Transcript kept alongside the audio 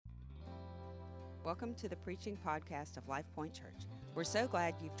Welcome to the preaching podcast of Life Point Church. We're so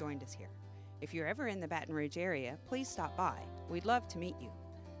glad you've joined us here. If you're ever in the Baton Rouge area, please stop by. We'd love to meet you.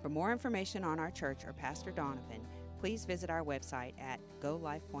 For more information on our church or Pastor Donovan, please visit our website at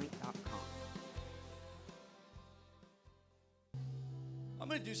golifepoint.com. I'm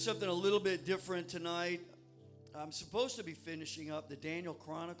going to do something a little bit different tonight. I'm supposed to be finishing up the Daniel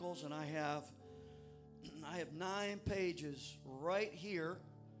Chronicles, and I have 9 pages right here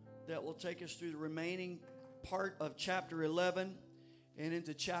that will take us through the remaining part of chapter 11 and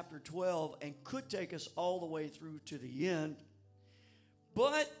into chapter 12, and could take us all the way through to the end.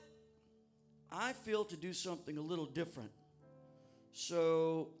 But I feel to do something a little different.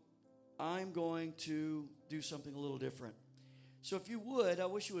 So I'm going to do something a little different. So if you would, I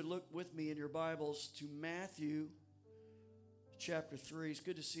wish you would look with me in your Bibles to Matthew chapter 3. It's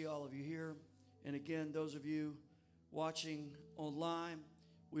good to see all of you here. And again, those of you watching online,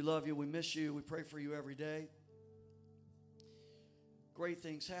 we love you. We miss you. We pray for you every day. Great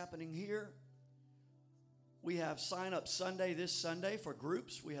things happening here. We have Sign Up Sunday this Sunday for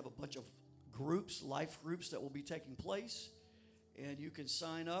groups. We have a bunch of groups, life groups that will be taking place. And you can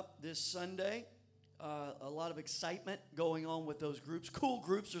sign up this Sunday. A lot of excitement going on with those groups. Cool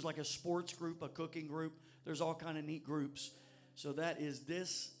groups. There's like a sports group, a cooking group. There's all kind of neat groups. So that is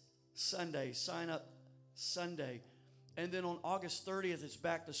this Sunday, Sign Up Sunday. And then on August 30th, it's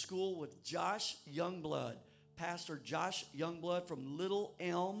back to school with Josh Youngblood. Pastor Josh Youngblood from Little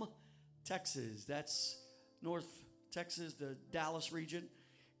Elm, Texas. That's North Texas, the Dallas region.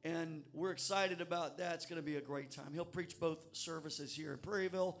 And we're excited about that. It's going to be a great time. He'll preach both services here in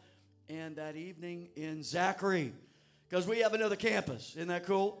Prairieville and that evening in Zachary, because we have another campus. Isn't that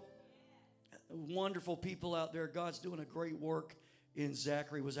cool? Wonderful people out there. God's doing a great work in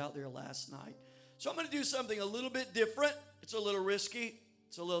Zachary. Was out there last night. So I'm going to do something a little bit different. It's a little risky.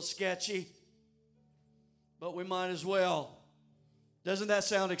 It's a little sketchy. But we might as well. Doesn't that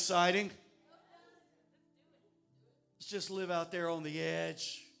sound exciting? Let's just live out there on the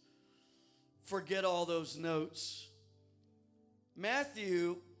edge. Forget all those notes.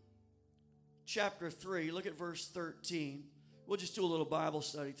 Matthew chapter 3, look at verse 13. We'll just do a little Bible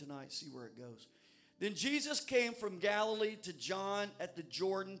study tonight, see where it goes. Then Jesus came from Galilee to John at the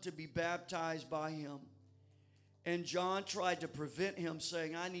Jordan to be baptized by him. And John tried to prevent him,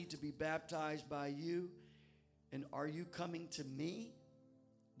 saying, I need to be baptized by you, and are you coming to me?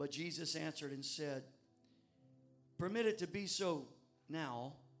 But Jesus answered and said, permit it to be so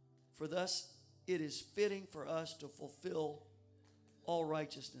now, for thus it is fitting for us to fulfill all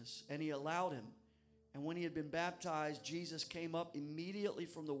righteousness. And he allowed him. And when he had been baptized, Jesus came up immediately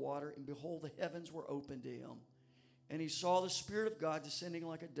from the water, and behold, the heavens were opened to him. And he saw the Spirit of God descending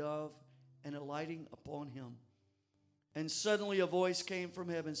like a dove and alighting upon him. And suddenly a voice came from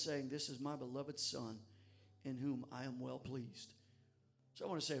heaven saying, this is my beloved Son, in whom I am well pleased. So I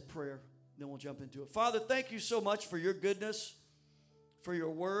want to say a prayer, then we'll jump into it. Father, thank you so much for your goodness, for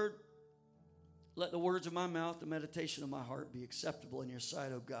your word. Let the words of my mouth, the meditation of my heart be acceptable in your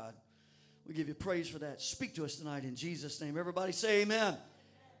sight, O God. We give you praise for that. Speak to us tonight in Jesus' name. Everybody say amen.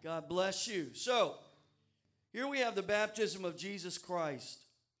 God bless you. So, here we have the baptism of Jesus Christ.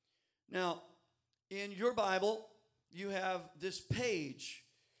 Now, in your Bible, you have this page.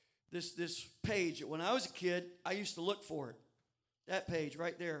 This page. When I was a kid, I used to look for it. That page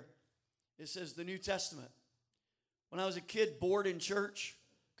right there. It says the New Testament. When I was a kid, bored in church,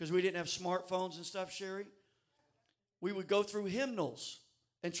 because we didn't have smartphones and stuff, Sherry, we would go through hymnals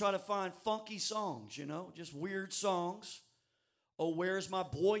and try to find funky songs, just weird songs. Oh, where's my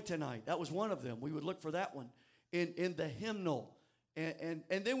boy tonight? That was one of them. We would look for that one in the hymnal. And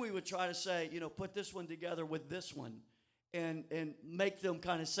then we would try to say, put this one together with this one and make them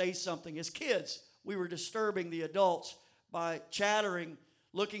kind of say something. As kids, we were disturbing the adults by chattering,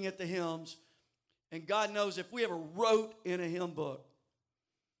 looking at the hymns. And God knows if we ever wrote in a hymn book,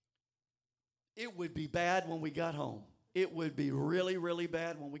 it would be bad when we got home. It would be really, really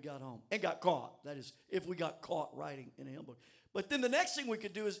bad when we got home and got caught. That is, if we got caught writing in a hymn book. But then the next thing we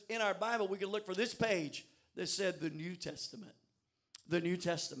could do is, in our Bible, we could look for this page that said the New Testament. The New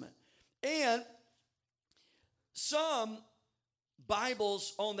Testament. And some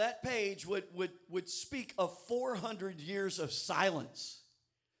Bibles on that page would speak of 400 years of silence.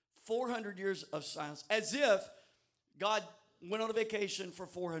 400 years of silence. As if God went on a vacation for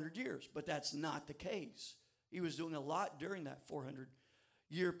 400 years. But that's not the case. He was doing a lot during that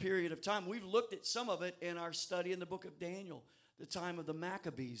 400-year period of time. We've looked at some of it in our study in the book of Daniel, the time of the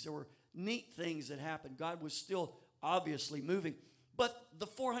Maccabees. There were neat things that happened. God was still obviously moving. But the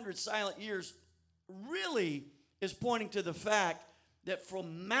 400 silent years really is pointing to the fact that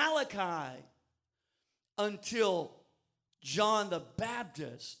from Malachi until John the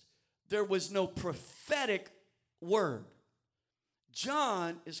Baptist, there was no prophetic word.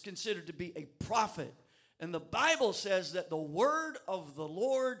 John is considered to be a prophet. And the Bible says that the word of the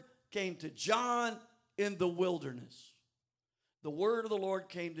Lord came to John in the wilderness. The word of the Lord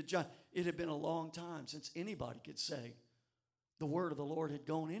came to John. It had been a long time since anybody could say the word of the Lord had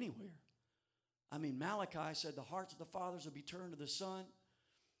gone anywhere. I mean, Malachi said the hearts of the fathers would be turned to the Son.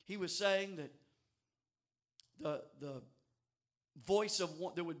 He was saying that the voice of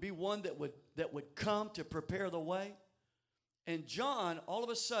one, there would be one that would come to prepare the way. And John, all of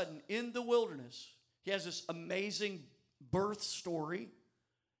a sudden, in the wilderness, he has this amazing birth story.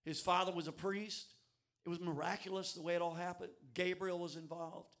 His father was a priest. It was miraculous the way it all happened. Gabriel was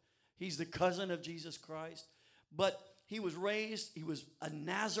involved. He's the cousin of Jesus Christ. But he was raised, he was a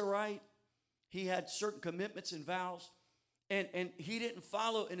Nazarite. He had certain commitments and vows. And he didn't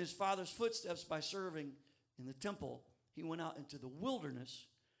follow in his father's footsteps by serving in the temple. He went out into the wilderness.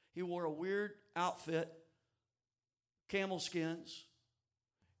 He wore a weird outfit, camel skins,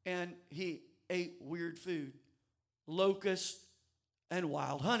 and he ate weird food, locust and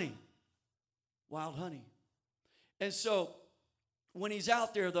wild honey. Wild honey. And so when he's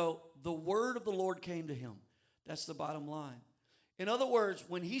out there, though, the word of the Lord came to him. That's the bottom line. In other words,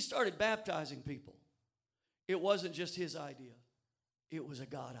 when he started baptizing people, it wasn't just his idea. It was a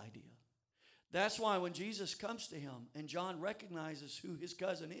God idea. That's why when Jesus comes to him and John recognizes who his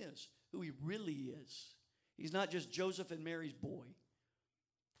cousin is, who he really is, he's not just Joseph and Mary's boy.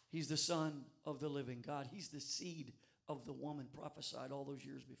 He's the Son of the living God. He's the seed of the woman prophesied all those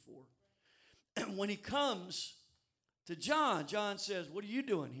years before. And when he comes to John, John says, "What are you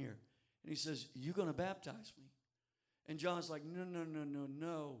doing here?" And he says, "You're going to baptize me." And John's like,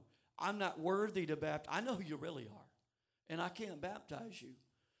 no. I'm not worthy to baptize. I know who you really are. And I can't baptize you.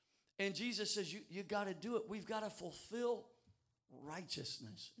 And Jesus says, you got to do it. We've got to fulfill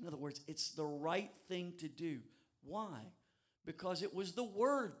righteousness. In other words, it's the right thing to do. Why? Because it was the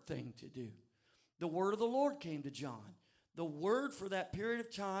word thing to do. The word of the Lord came to John. The word for that period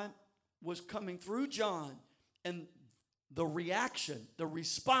of time was coming through John. And the reaction, the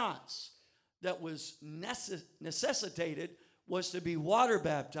response that was necessitated was to be water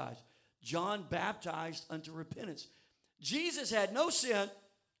baptized. John baptized unto repentance. Jesus had no sin,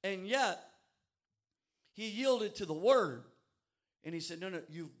 and yet he yielded to the word. And he said, no,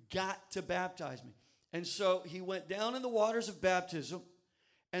 you've got to baptize me. And so he went down in the waters of baptism,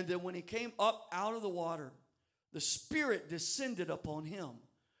 and then when he came up out of the water, the Spirit descended upon him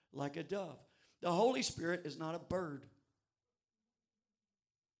like a dove. The Holy Spirit is not a bird.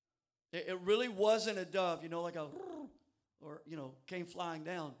 It really wasn't a dove, like a, or, came flying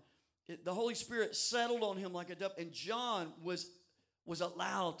down. The Holy Spirit settled on him like a dove, and John was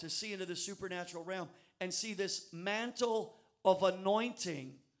allowed to see into the supernatural realm and see this mantle of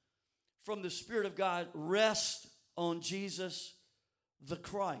anointing from the Spirit of God rest on Jesus the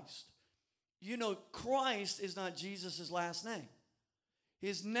Christ. Christ is not Jesus' last name.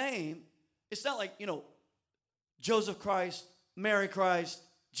 His name, it's not like, Joseph Christ, Mary Christ,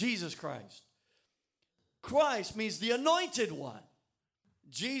 Jesus Christ. Christ means the anointed one.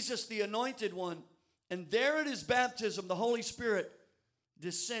 Jesus, the anointed one. And there at his baptism, the Holy Spirit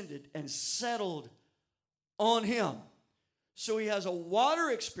descended and settled on him. So he has a water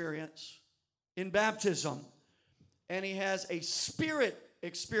experience in baptism, and he has a spirit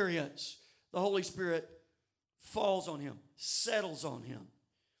experience. The Holy Spirit falls on him, settles on him.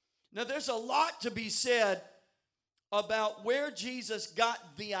 Now, there's a lot to be said about where Jesus got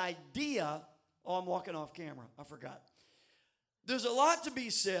the idea. Oh, I'm walking off camera. I forgot. There's a lot to be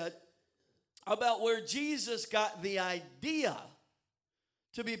said about where Jesus got the idea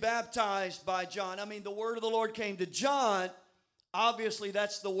to be baptized by John. I mean, the word of the Lord came to John. Obviously,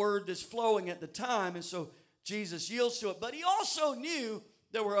 that's the word that's flowing at the time, and so Jesus yields to it. But he also knew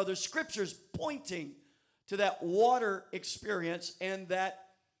there were other scriptures pointing to that water experience and that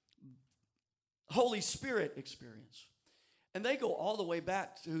Holy Spirit experience. And they go all the way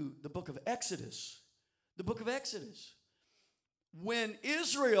back to the book of Exodus. The book of Exodus. When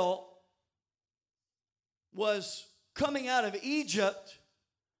Israel was coming out of Egypt,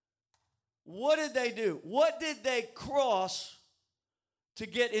 what did they do? What did they cross to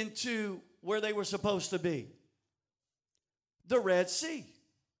get into where they were supposed to be? The Red Sea.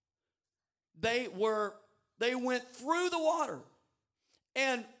 They went through the water.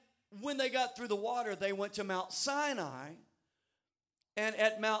 And when they got through the water, they went to Mount Sinai. And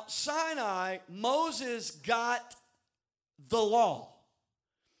at Mount Sinai, Moses got the law.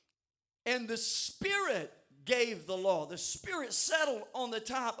 And the Spirit gave the law. The Spirit settled on the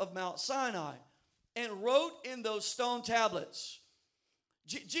top of Mount Sinai. and wrote in those stone tablets.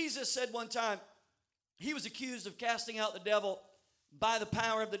 Jesus said one time, he was accused of casting out the devil by the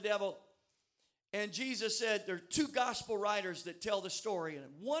power of the devil. And Jesus said, there are two gospel writers that tell the story. And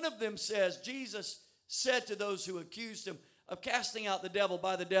one of them says, Jesus said to those who accused him of casting out the devil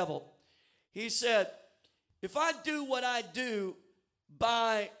by the devil, he said, if I do what I do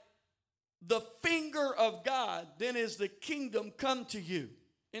by the finger of God, then is the kingdom come to you.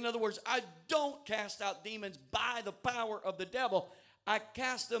 In other words, I don't cast out demons by the power of the devil. I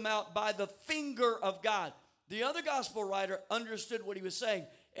cast them out by the finger of God. The other gospel writer understood what he was saying,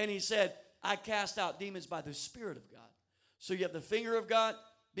 and he said, I cast out demons by the Spirit of God. So you have the finger of God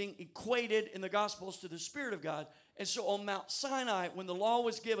being equated in the Gospels to the Spirit of God. And so on Mount Sinai, when the law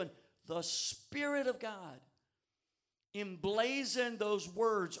was given, the Spirit of God emblazoned those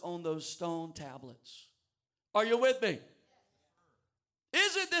words on those stone tablets. Are you with me?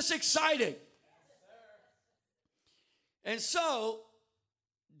 Isn't this exciting? And so,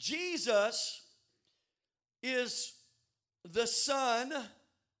 Jesus is the Son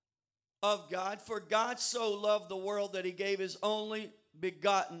of God, for God so loved the world that he gave his only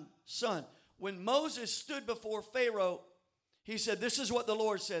begotten Son. When Moses stood before Pharaoh, he said, this is what the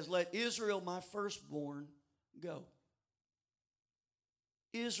Lord says, let Israel, my firstborn, go.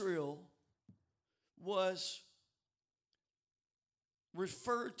 Israel was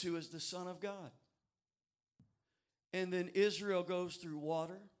referred to as the Son of God. And then Israel goes through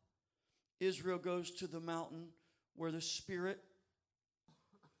water. Israel goes to the mountain where the Spirit.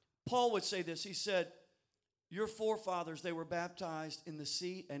 Paul would say this. He said, your forefathers, they were baptized in the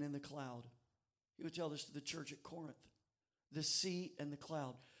sea and in the cloud. He would tell this to the church at Corinth. The sea and the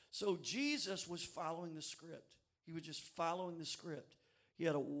cloud. So Jesus was following the script. He was just following the script. He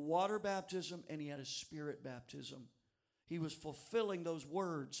had a water baptism and he had a Spirit baptism. He was fulfilling those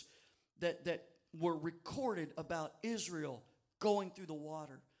words that were recorded about Israel going through the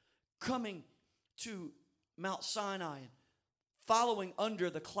water, coming to Mount Sinai, following under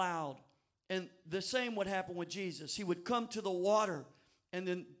the cloud. And the same would happen with Jesus. He would come to the water, and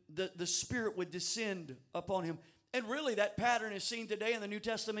then the Spirit would descend upon him. And really, that pattern is seen today in the New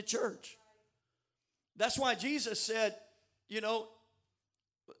Testament church. That's why Jesus said,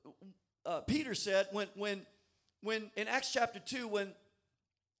 Peter said, when in Acts chapter 2, when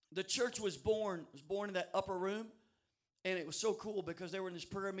the church was born in that upper room, and it was so cool because they were in this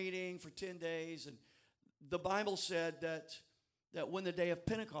prayer meeting for 10 days, and the Bible said that when the day of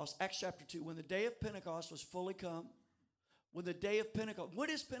Pentecost, Acts chapter 2, when the day of Pentecost was fully come, when the day of Pentecost, what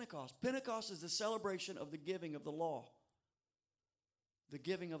is Pentecost? Pentecost is the celebration of the giving of the law. The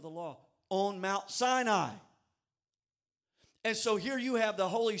giving of the law on Mount Sinai. And so here you have the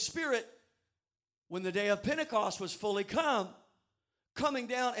Holy Spirit, when the day of Pentecost was fully come, coming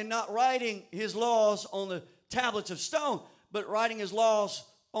down and not writing his laws on the tablets of stone, but writing his laws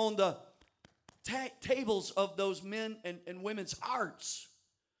on the tables of those men and women's hearts.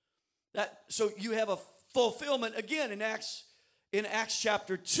 So you have a fulfillment again in Acts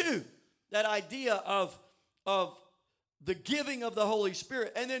chapter 2, that idea of the giving of the Holy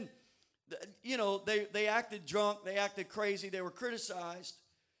Spirit. And then, they acted drunk, they acted crazy, they were criticized,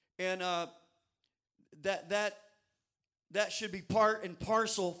 and that should be part and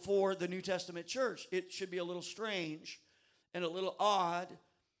parcel for the New Testament church. It should be a little strange and a little odd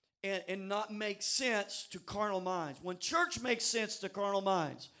and not make sense to carnal minds. When church makes sense to carnal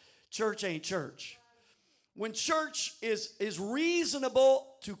minds, church ain't church. When church is reasonable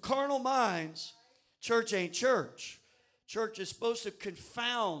to carnal minds, church ain't church. Church is supposed to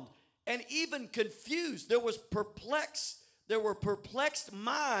confound and even confuse. There were perplexed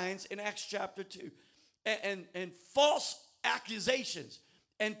minds in Acts chapter 2 and false accusations.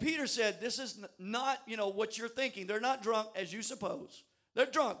 And Peter said, this is not, what you're thinking. They're not drunk as you suppose. They're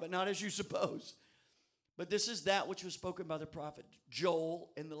drunk, but not as you suppose. But this is that which was spoken by the prophet Joel.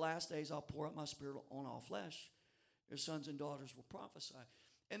 In the last days, I'll pour out my Spirit on all flesh. Your sons and daughters will prophesy.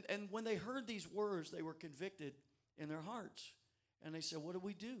 And when they heard these words, they were convicted in their hearts. And they said, what do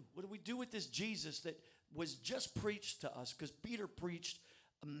we do? What do we do with this Jesus that was just preached to us? Because Peter preached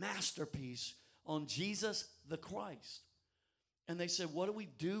a masterpiece on Jesus the Christ. And they said, what do we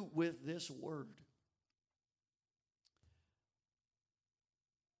do with this word?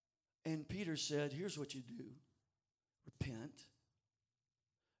 And Peter said, here's what you do. Repent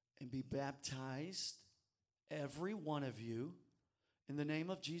and be baptized, every one of you, in the name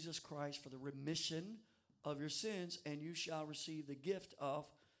of Jesus Christ for the remission of your sins, and you shall receive the gift of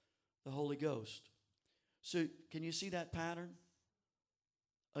the Holy Ghost. So can you see that pattern?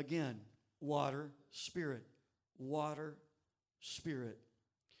 Again, water, Spirit, water, Spirit.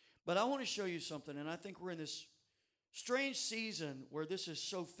 But I want to show you something, and I think we're in this strange season where this is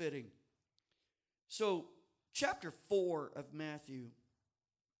so fitting. So, chapter 4 of Matthew.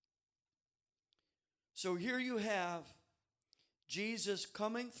 So here you have Jesus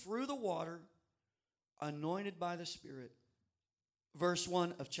coming through the water, anointed by the Spirit. Verse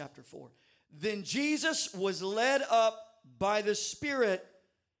 1 of chapter 4. Then Jesus was led up by the Spirit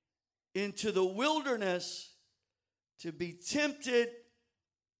into the wilderness to be tempted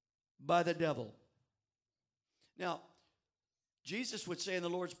by the devil. Now, Jesus would say in the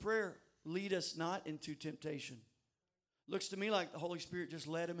Lord's Prayer, lead us not into temptation. Looks to me like the Holy Spirit just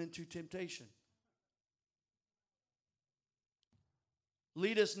led him into temptation.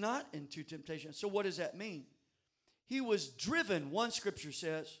 Lead us not into temptation. So what does that mean? He was driven, one scripture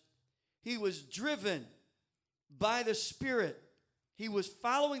says, he was driven by the Spirit. He was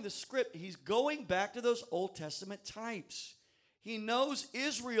following the script. He's going back to those Old Testament types. He knows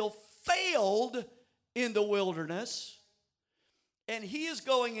Israel failed in the wilderness, and he is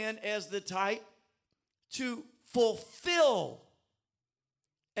going in as the type to fulfill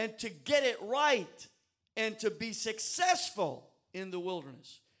and to get it right and to be successful in the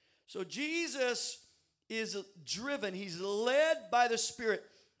wilderness. So Jesus is driven. He's led by the Spirit.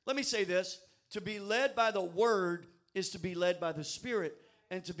 Let me say this. To be led by the Word is to be led by the Spirit.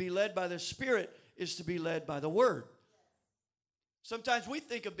 And to be led by the Spirit is to be led by the Word. Sometimes we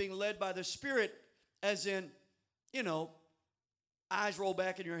think of being led by the Spirit as in, eyes roll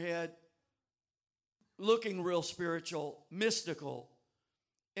back in your head, looking real spiritual, mystical.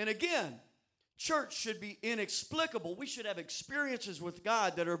 And again, church should be inexplicable. We should have experiences with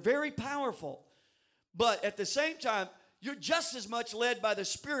God that are very powerful. But at the same time, you're just as much led by the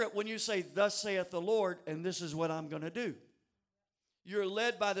Spirit when you say, thus saith the Lord, and this is what I'm going to do. You're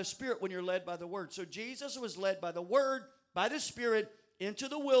led by the Spirit when you're led by the Word. So Jesus was led by the Word, by the Spirit, into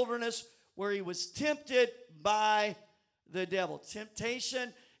the wilderness where he was tempted by the devil.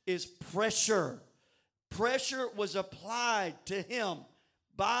 Temptation is pressure. Pressure was applied to him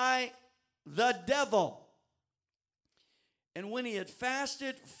by the devil. And when he had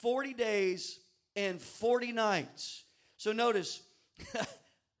fasted 40 days and 40 nights. So notice,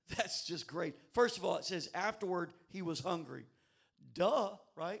 that's just great. First of all, it says afterward he was hungry. Duh,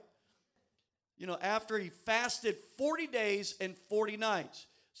 right? After he fasted 40 days and 40 nights.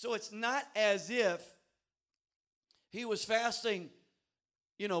 So it's not as if he was fasting,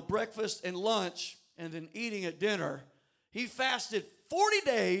 breakfast and lunch and then eating at dinner. He fasted 40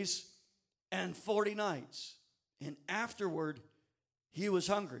 days and 40 nights. And afterward, he was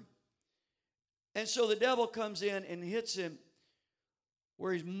hungry. And so the devil comes in and hits him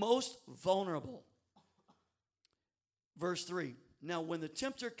where he's most vulnerable. Verse 3. Now, when the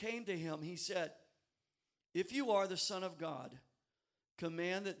tempter came to him, he said, if you are the Son of God,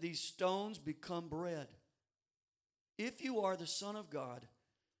 command that these stones become bread. If you are the Son of God,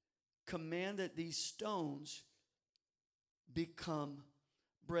 command that these stones become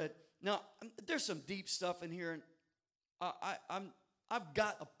bread. Now, there's some deep stuff in here, and I've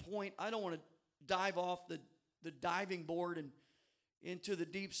got a point. I don't want to dive off the diving board and into the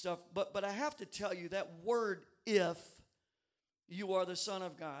deep stuff, but I have to tell you that word, if you are the Son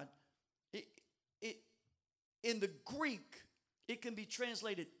of God, it in the Greek, it can be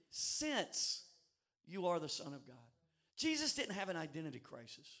translated since you are the Son of God. Jesus didn't have an identity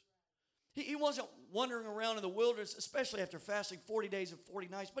crisis. He wasn't wandering around in the wilderness, especially after fasting 40 days and 40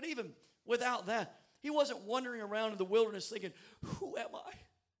 nights. But even without that, he wasn't wandering around in the wilderness thinking, who am I?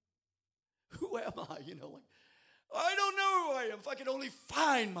 Who am I? I don't know who I am if I could only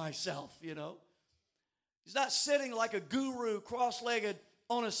find myself, He's not sitting like a guru cross-legged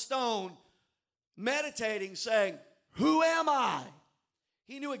on a stone, meditating, saying, who am I?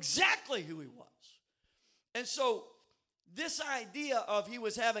 He knew exactly who he was. And so this idea of he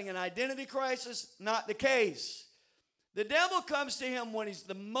was having an identity crisis, not the case. The devil comes to him when he's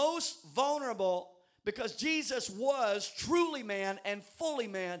the most vulnerable because Jesus was truly man and fully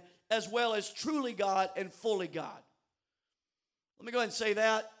man as well as truly God and fully God. Let me go ahead and say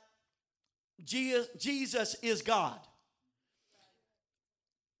that. Jesus is God.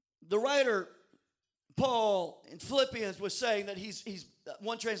 The writer Paul in Philippians was saying that he's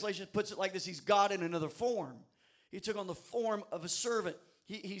one translation puts it like this, he's God in another form. He took on the form of a servant.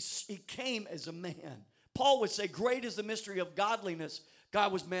 He came as a man. Paul would say, great is the mystery of godliness.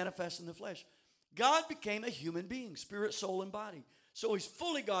 God was manifest in the flesh. God became a human being, spirit, soul, and body. So he's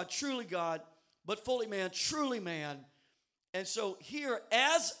fully God, but fully man, truly man. And so here,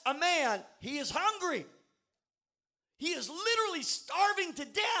 as a man, he is hungry. He is literally starving to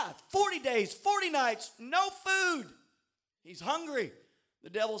death. 40 days, 40 nights, no food. He's hungry. The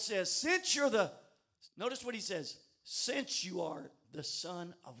devil says, notice what he says, since you are the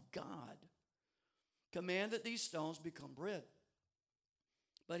Son of God, command that these stones become bread.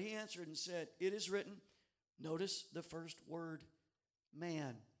 But he answered and said, it is written, notice the first word,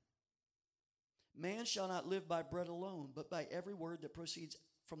 man. Man shall not live by bread alone, but by every word that proceeds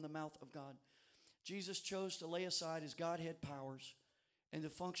from the mouth of God. Jesus chose to lay aside his Godhead powers and to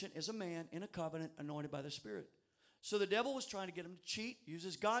function as a man in a covenant anointed by the Spirit. So the devil was trying to get him to cheat, use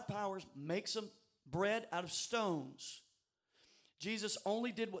his God powers, make some bread out of stones. Jesus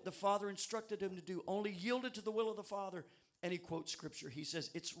only did what the Father instructed him to do, only yielded to the will of the Father. And he quotes Scripture. He says,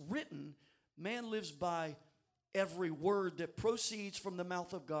 it's written, man lives by every word that proceeds from the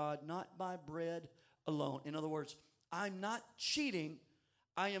mouth of God, not by bread alone. In other words, I'm not cheating.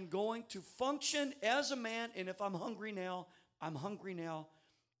 I am going to function as a man, and if I'm hungry now, I'm hungry now.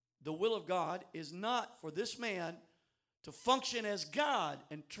 The will of God is not for this man to function as God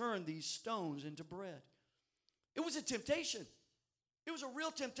and turn these stones into bread. It was a temptation. It was a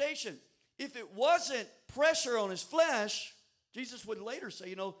real temptation. If it wasn't pressure on his flesh, Jesus would later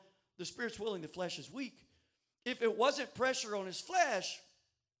say, the spirit's willing, the flesh is weak. If it wasn't pressure on his flesh,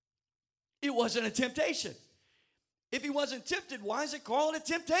 it wasn't a temptation. If he wasn't tempted, why is it called a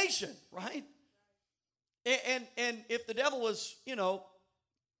temptation, right? And if the devil was,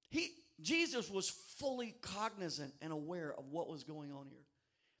 Jesus was fully cognizant and aware of what was going on here.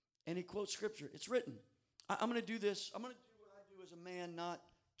 And he quotes Scripture. It's written. I'm going to do this. I'm going to do what I do as a man, not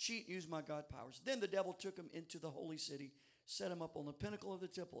cheat, use my God powers. Then the devil took him into the holy city, set him up on the pinnacle of the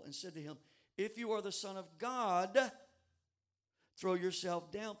temple, and said to him, if you are the Son of God, throw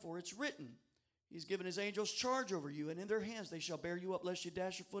yourself down, for it's written, he's given his angels charge over you, and in their hands they shall bear you up, lest you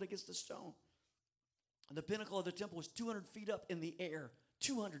dash your foot against a stone. And the pinnacle of the temple was 200 feet up in the air.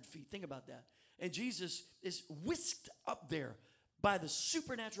 200 feet. Think about that. And Jesus is whisked up there by the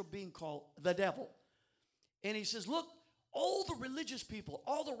supernatural being called the devil. And he says, look, all the religious people,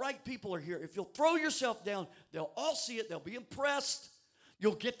 all the right people are here. If you'll throw yourself down, they'll all see it. They'll be impressed.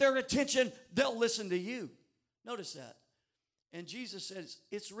 You'll get their attention. They'll listen to you. Notice that. And Jesus says,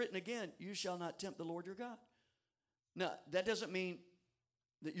 it's written again, you shall not tempt the Lord your God. Now, that doesn't mean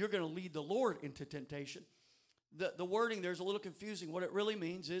that you're going to lead the Lord into temptation. The wording there's a little confusing. What it really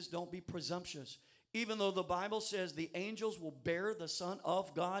means is don't be presumptuous. Even though the Bible says the angels will bear the Son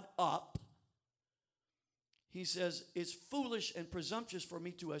of God up, he says it's foolish and presumptuous for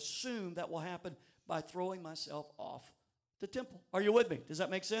me to assume that will happen by throwing myself off the temple. Are you with me? Does that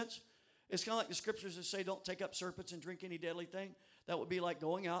make sense? It's kind of like the scriptures that say don't take up serpents and drink any deadly thing. That would be like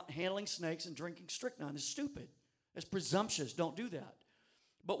going out, handling snakes, and drinking strychnine. It's stupid. It's presumptuous. Don't do that.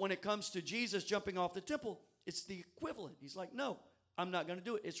 But when it comes to Jesus jumping off the temple, it's the equivalent. He's like, no, I'm not going to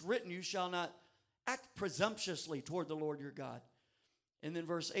do it. It's written, you shall not act presumptuously toward the Lord your God. And then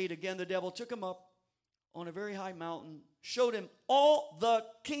verse 8, again, the devil took him up on a very high mountain, showed him all the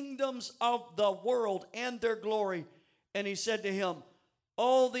kingdoms of the world and their glory. And he said to him,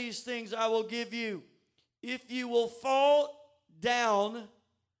 all these things I will give you if you will fall down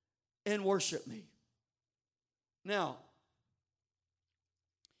and worship me. Now,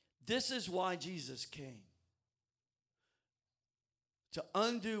 this is why Jesus came. To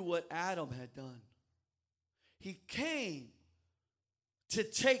undo what Adam had done. He came to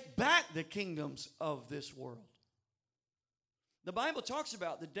take back the kingdoms of this world. The Bible talks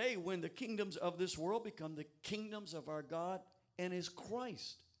about the day when the kingdoms of this world become the kingdoms of our God and his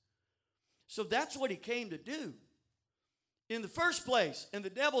Christ. So that's what he came to do. In the first place, and the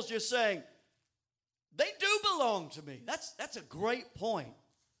devil's just saying, they do belong to me. That's a great point.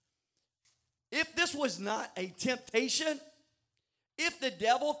 If this was not a temptation, if the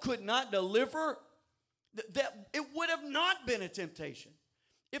devil could not deliver, that it would have not been a temptation.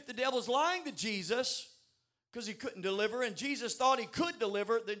 If the devil's lying to Jesus because he couldn't deliver and Jesus thought he could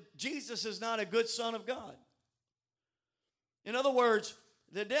deliver, then Jesus is not a good son of God. In other words,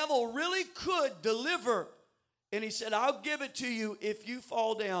 the devil really could deliver, and he said, I'll give it to you if you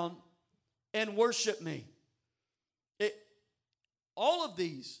fall down and worship me. All of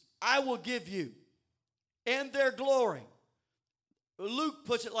these I will give you and their glory. Luke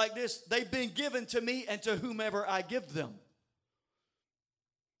puts it like this, they've been given to me and to whomever I give them.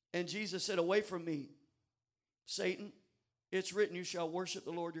 And Jesus said, away from me, Satan. It's written, you shall worship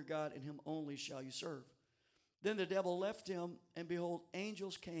the Lord your God, and him only shall you serve. Then the devil left him, and behold,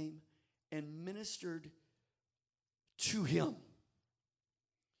 angels came and ministered to him.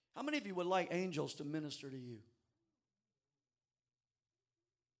 How many of you would like angels to minister to you?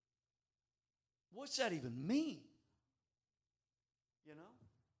 What's that even mean? You know?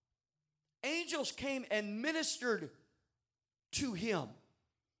 Angels came and ministered to him.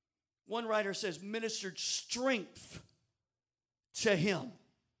 One writer says, ministered strength to him.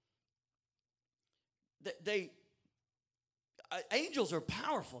 Angels are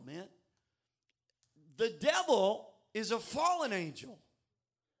powerful, man. The devil is a fallen angel.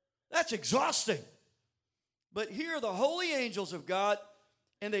 That's exhausting. But here are the holy angels of God,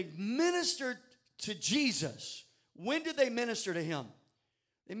 and they ministered to Jesus. When did they minister to him?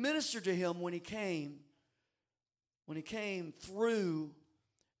 They ministered to him when he came through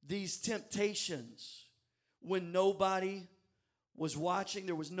these temptations, when nobody was watching,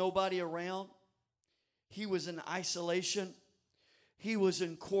 there was nobody around. He was in isolation. He was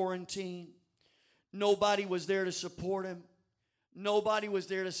in quarantine. Nobody was there to support him. Nobody was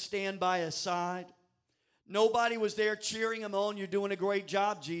there to stand by his side. Nobody was there cheering him on. You're doing a great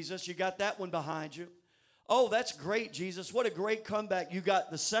job, Jesus. You got that one behind you. Oh, that's great, Jesus. What a great comeback. You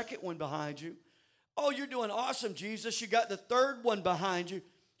got the second one behind you. Oh, you're doing awesome, Jesus. You got the third one behind you.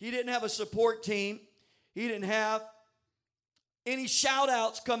 He didn't have a support team. He didn't have any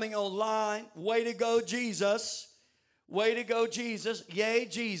shout-outs coming online. Way to go, Jesus. Way to go, Jesus. Yay,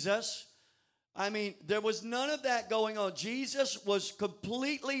 Jesus. I mean, there was none of that going on. Jesus was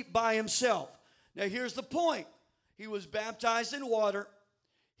completely by himself. Now, here's the point. He was baptized in water.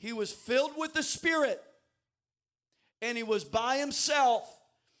 He was filled with the Spirit. And he was by himself.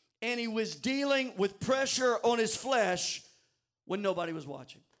 And he was dealing with pressure on his flesh when nobody was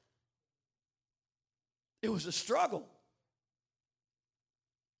watching. It was a struggle.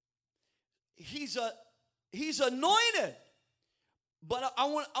 He's anointed. But I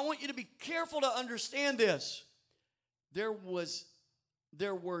want you to be careful to understand this. There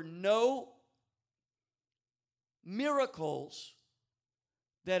were no miracles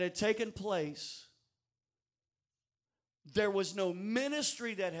that had taken place. There was no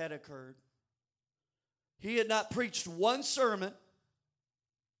ministry that had occurred. He had not preached one sermon.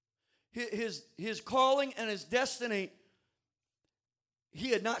 His calling and his destiny,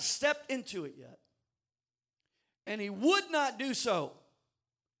 he had not stepped into it yet. And he would not do so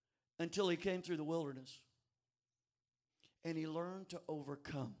until he came through the wilderness. And he learned to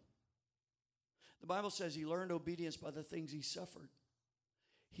overcome. The Bible says he learned obedience by the things he suffered.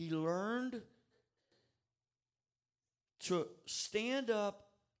 He learned to stand up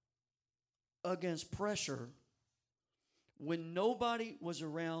against pressure when nobody was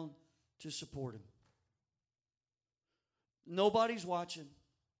around to support him. Nobody's watching.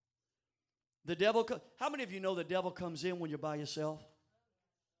 The devil, how many of you know the devil comes in when you're by yourself?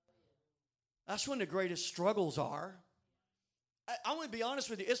 That's when the greatest struggles are. I want to be honest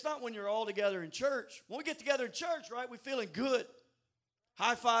with you. It's not when you're all together in church. When we get together in church, right, we're feeling good.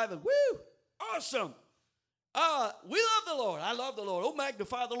 High five and woo, awesome. We love the Lord. I love the Lord. Oh,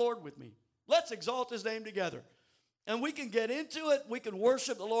 magnify the Lord with me. Let's exalt his name together. And we can get into it. We can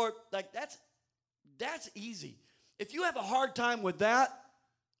worship the Lord. Like that's easy. If you have a hard time with that,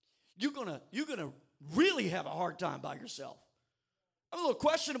 you're gonna really have a hard time by yourself. I'm a little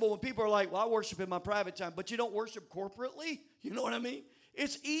questionable when people are like, well, I worship in my private time, but you don't worship corporately? You know what I mean?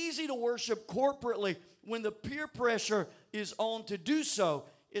 It's easy to worship corporately when the peer pressure is on to do so.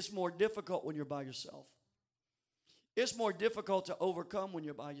 It's more difficult when you're by yourself. It's more difficult to overcome when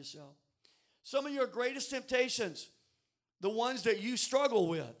you're by yourself. Some of your greatest temptations, the ones that you struggle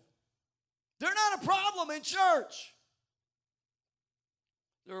with, they're not a problem in church.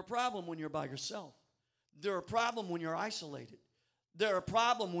 They're a problem when you're by yourself. They're a problem when you're isolated. They're a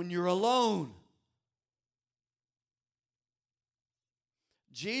problem when you're alone.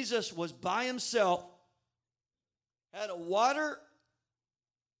 Jesus was by himself, had a water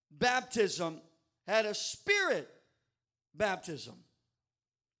baptism, had a spirit baptism.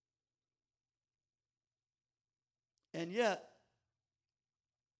 And yet,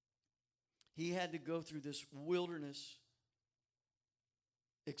 he had to go through this wilderness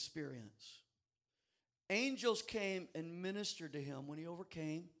experience. Angels came and ministered to him when he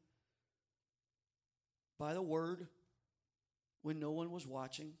overcame by the word when no one was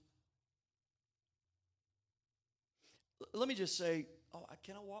watching. Let me just say,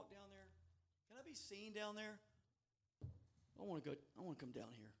 can I walk down there? Can I be seen down there? I want to come down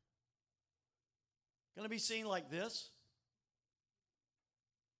here. Can I be seen like this?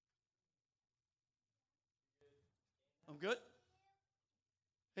 I'm good?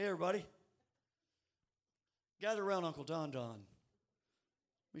 Hey, everybody. Gather around Uncle Don Don.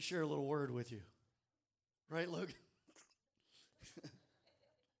 Let me share a little word with you. Right, Logan?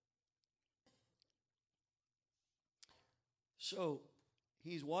 So,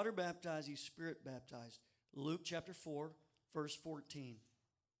 he's water baptized, he's spirit baptized. Luke chapter 4, verse 14.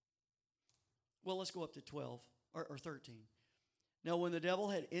 Well, let's go up to 12 or 13. Now, when the devil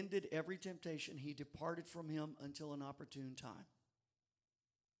had ended every temptation, he departed from him until an opportune time.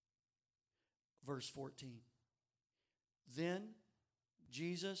 Verse 14. Then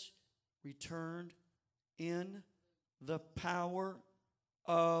Jesus returned in the power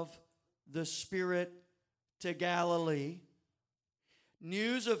of the Spirit to Galilee.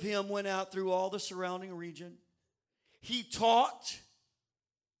 News of him went out through all the surrounding region. He taught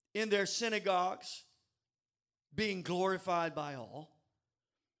in their synagogues, being glorified by all.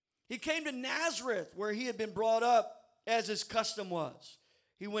 He came to Nazareth, where he had been brought up, as his custom was.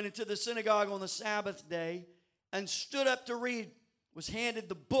 He went into the synagogue on the Sabbath day and stood up to read, was handed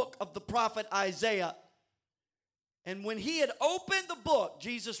the book of the prophet Isaiah. And when he had opened the book,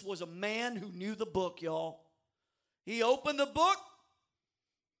 Jesus was a man who knew the book, y'all. He opened the book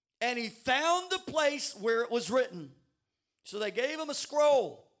and he found the place where it was written. So they gave him a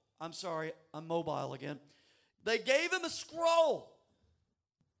scroll. I'm sorry, I'm mobile again. They gave him a scroll.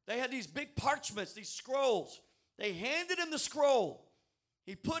 They had these big parchments, these scrolls. They handed him the scroll.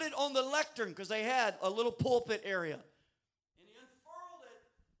 He put it on the lectern because they had a little pulpit area. And he unfurled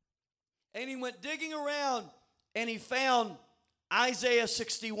it. And he went digging around and he found Isaiah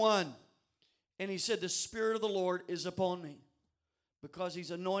 61. And he said, the Spirit of the Lord is upon me because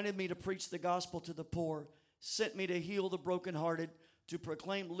he's anointed me to preach the gospel to the poor, sent me to heal the brokenhearted, to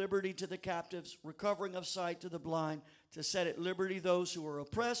proclaim liberty to the captives, recovering of sight to the blind, to set at liberty those who are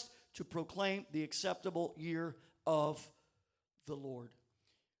oppressed, to proclaim the acceptable year of the Lord.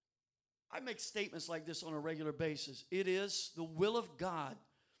 I make statements like this on a regular basis. It is the will of God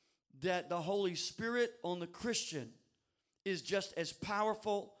that the Holy Spirit on the Christian is just as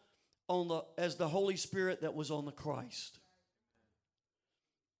powerful as the Holy Spirit that was on the Christ.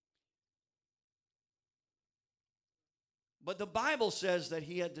 But the Bible says that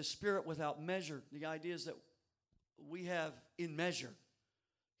he had the Spirit without measure. The idea is that we have in measure.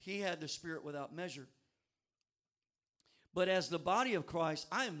 He had the Spirit without measure. But as the body of Christ,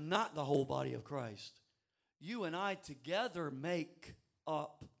 I am not the whole body of Christ. You and I together make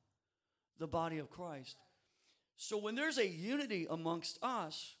up the body of Christ. So when there's a unity amongst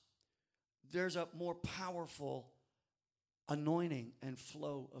us, there's a more powerful anointing and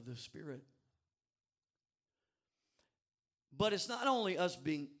flow of the Spirit. But it's not only us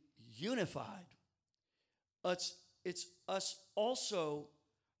being unified, it's us also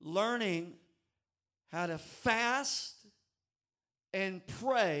learning how to fast and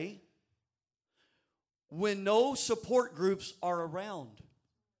pray when no support groups are around.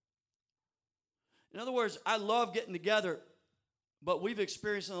 In other words, I love getting together, but we've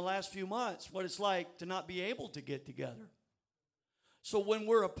experienced in the last few months what it's like to not be able to get together. So when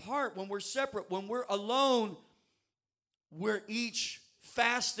we're apart, when we're separate, when we're alone, we're each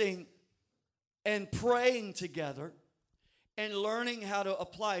fasting and praying together and learning how to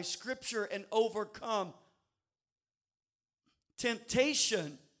apply Scripture and overcome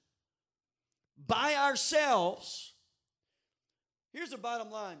temptation by ourselves. Here's the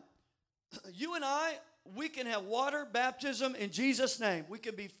bottom line. You and I, we can have water baptism in Jesus' name. We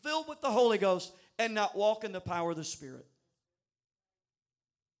can be filled with the Holy Ghost and not walk in the power of the Spirit.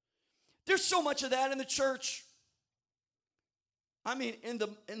 There's so much of that in the church. I mean, in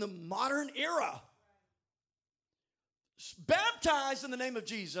the modern era, baptized in the name of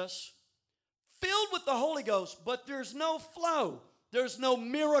Jesus, filled with the Holy Ghost, but there's no flow. There's no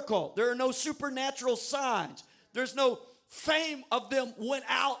miracle. There are no supernatural signs. There's no fame of them went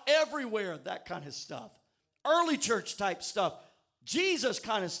out everywhere, that kind of stuff. Early church type stuff. Jesus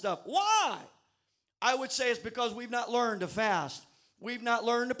kind of stuff. Why? I would say it's because we've not learned to fast. We've not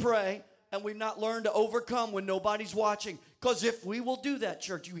learned to pray. And we've not learned to overcome when nobody's watching. Because if we will do that,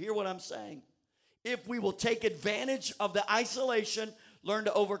 church, you hear what I'm saying? If we will take advantage of the isolation, learn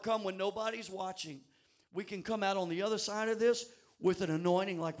to overcome when nobody's watching, we can come out on the other side of this with an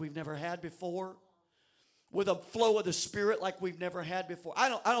anointing like we've never had before, with a flow of the Spirit like we've never had before. I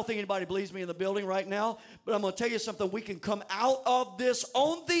don't think anybody believes me in the building right now, but I'm going to tell you something. We can come out of this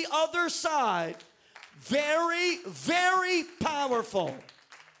on the other side very, very powerful.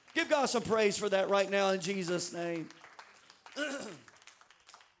 Give God some praise for that right now in Jesus' name. Hallelujah.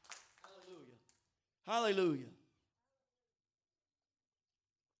 Hallelujah.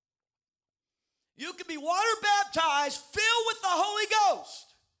 You can be water baptized, filled with the Holy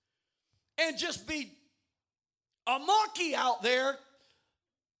Ghost, and just be a monkey out there,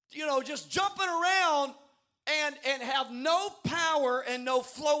 just jumping around and have no power and no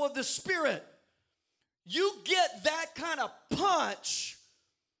flow of the Spirit. You get that kind of punch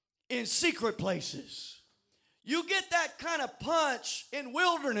in secret places. You get that kind of punch in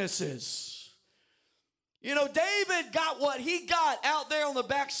wildernesses. You know, David got what he got out there on the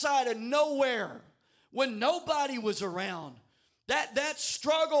backside of nowhere when nobody was around. That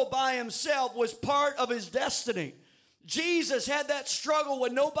struggle by himself was part of his destiny. Jesus had that struggle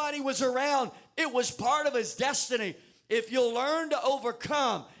when nobody was around. It was part of his destiny. If you'll learn to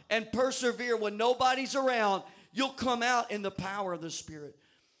overcome and persevere when nobody's around, you'll come out in the power of the Spirit.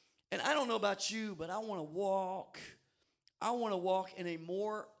 And I don't know about you, but I want to walk in a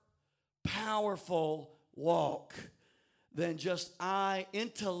more powerful walk than just I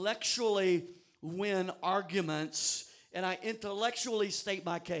intellectually win arguments and I intellectually state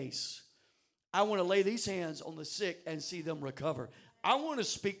my case. I want to lay these hands on the sick and see them recover. I want to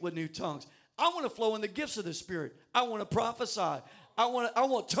speak with new tongues. I want to flow in the gifts of the Spirit. I want to prophesy. I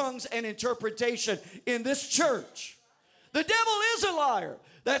want tongues and interpretation in this church. The devil is a liar.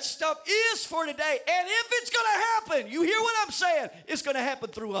 That stuff is for today. And if it's going to happen, you hear what I'm saying? It's going to happen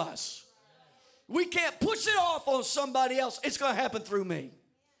through us. We can't push it off on somebody else. It's going to happen through me.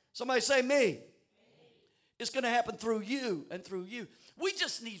 Somebody say me. It's going to happen through you and through you. We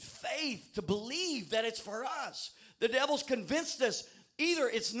just need faith to believe that it's for us. The devil's convinced us either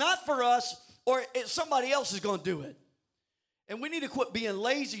it's not for us or somebody else is going to do it. And we need to quit being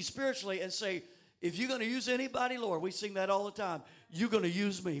lazy spiritually and say, if you're going to use anybody, Lord, we sing that all the time. You're going to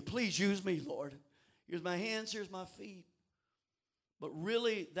use me. Please use me, Lord. Here's my hands, here's my feet. But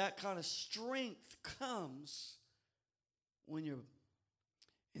really, that kind of strength comes when you're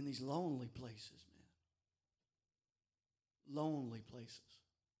in these lonely places, man. Lonely places.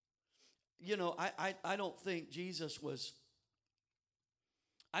 You know, I don't think Jesus was,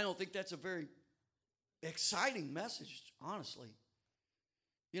 I don't think that's a very exciting message, honestly.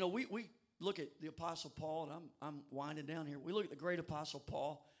 You know, we look at the Apostle Paul, and I'm winding down here. We look at the great Apostle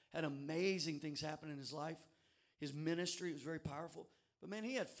Paul, had amazing things happen in his life. His ministry was very powerful. But man,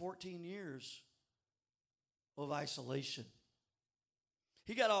 he had 14 years of isolation.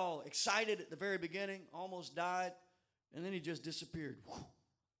 He got all excited at the very beginning, almost died, and then he just disappeared.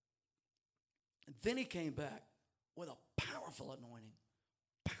 And then he came back with a powerful anointing.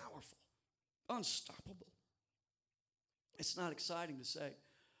 Powerful. Unstoppable. It's not exciting to say,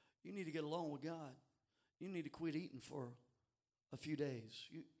 you need to get along with God. You need to quit eating for a few days.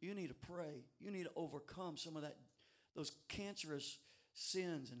 You need to pray. You need to overcome some of those cancerous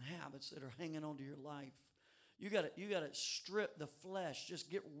sins and habits that are hanging onto your life. You got to strip the flesh. Just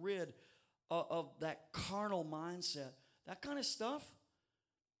get rid of that carnal mindset. That kind of stuff.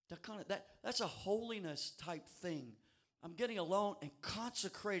 That's a holiness type thing. I'm getting alone and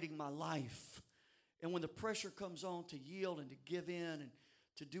consecrating my life. And when the pressure comes on to yield and to give in and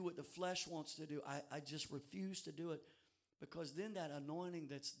to do what the flesh wants to do, I just refuse to do it, because then that anointing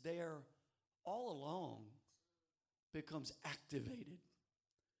that's there all along becomes activated.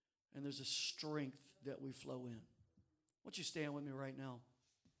 And there's a strength that we flow in. Won't you stand with me right now?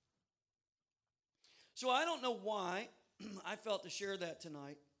 So I don't know why I felt to share that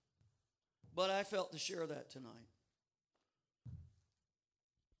tonight, but I felt to share that tonight.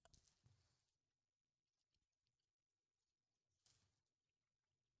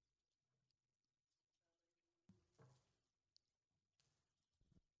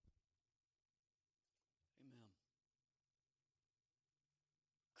 Amen.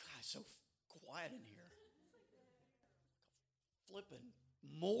 God, it's so quiet in here. Flipping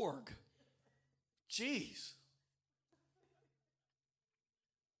morgue. Jeez.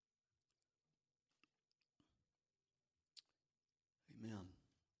 Amen.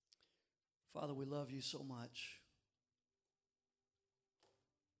 Father, we love you so much.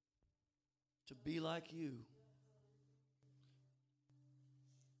 To be like you.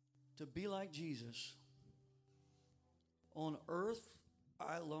 To be like Jesus. On earth,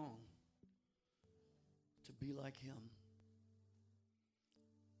 I long to be like him.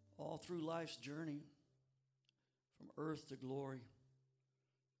 All through life's journey, from earth to glory,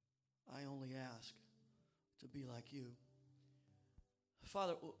 I only ask to be like you.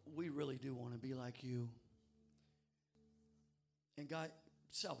 Father, we really do want to be like you. And God,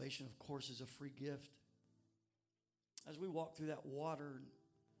 salvation, of course, is a free gift. As we walk through that water and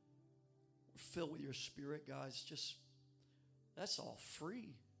we're filled with your Spirit, guys, that's all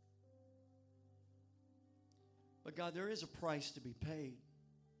free. But God, there is a price to be paid.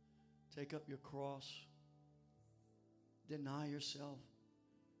 Take up your cross. Deny yourself.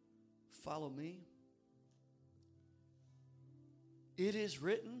 Follow me. It is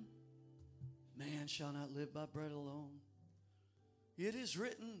written, man shall not live by bread alone. It is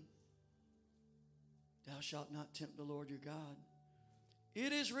written, thou shalt not tempt the Lord your God.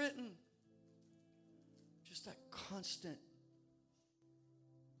 It is written. Just that constant.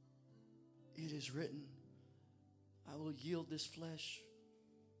 It is written. I will yield this flesh.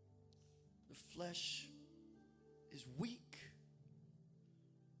 The flesh is weak.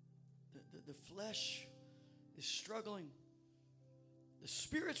 The flesh is struggling. The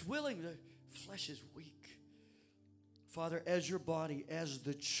spirit's willing. The flesh is weak. Father, as your body, as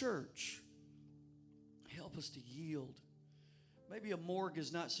the church, help us to yield. Maybe a morgue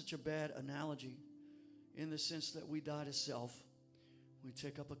is not such a bad analogy in the sense that we die to self. We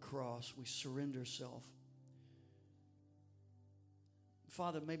take up a cross. We surrender self.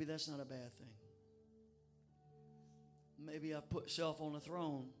 Father, maybe that's not a bad thing. Maybe I've put self on a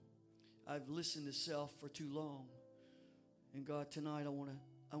throne. I've listened to self for too long. And God, tonight I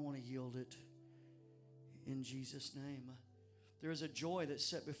want to yield it in Jesus' name. There is a joy that's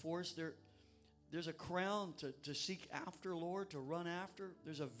set before us. There's a crown to seek after, Lord, to run after.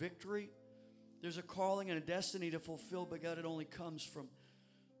 There's a victory. There's a calling and a destiny to fulfill, but God, it only comes from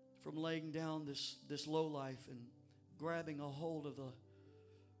laying down this low life and grabbing a hold of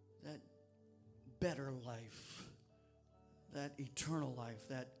that better life, that eternal life,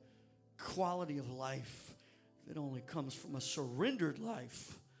 that quality of life that only comes from a surrendered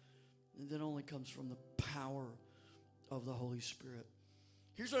life, and that only comes from the power of the Holy Spirit.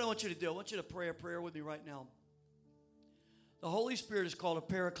 Here's what I want you to do. I want you to pray a prayer with me right now. The Holy Spirit is called a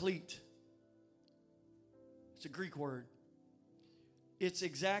paraclete. It's a Greek word. Its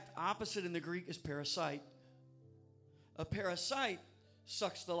exact opposite in the Greek is parasite. A parasite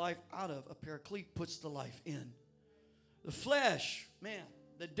sucks the life out of. A paraclete puts the life in. The flesh, man,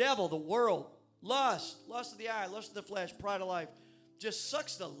 the devil, the world, lust of the eye, lust of the flesh, pride of life, just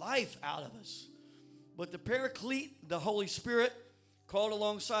sucks the life out of us. But the paraclete, the Holy Spirit, called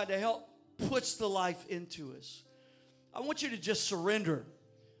alongside to help, puts the life into us. I want you to just surrender.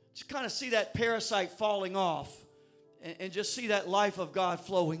 Just kind of see that parasite falling off and just see that life of God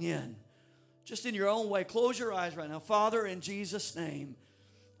flowing in. Just in your own way. Close your eyes right now. Father, in Jesus' name,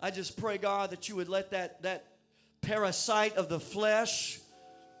 I just pray, God, that you would let that parasite of the flesh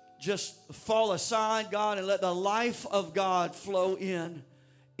just fall aside, God, and let the life of God flow in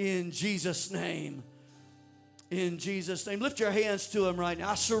Jesus' name. In Jesus' name. Lift your hands to him right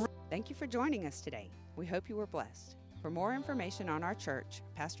now. Thank you for joining us today. We hope you were blessed. For more information on our church,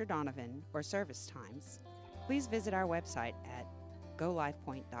 Pastor Donovan, or service times, please visit our website at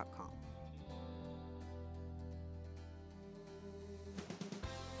golifepoint.com.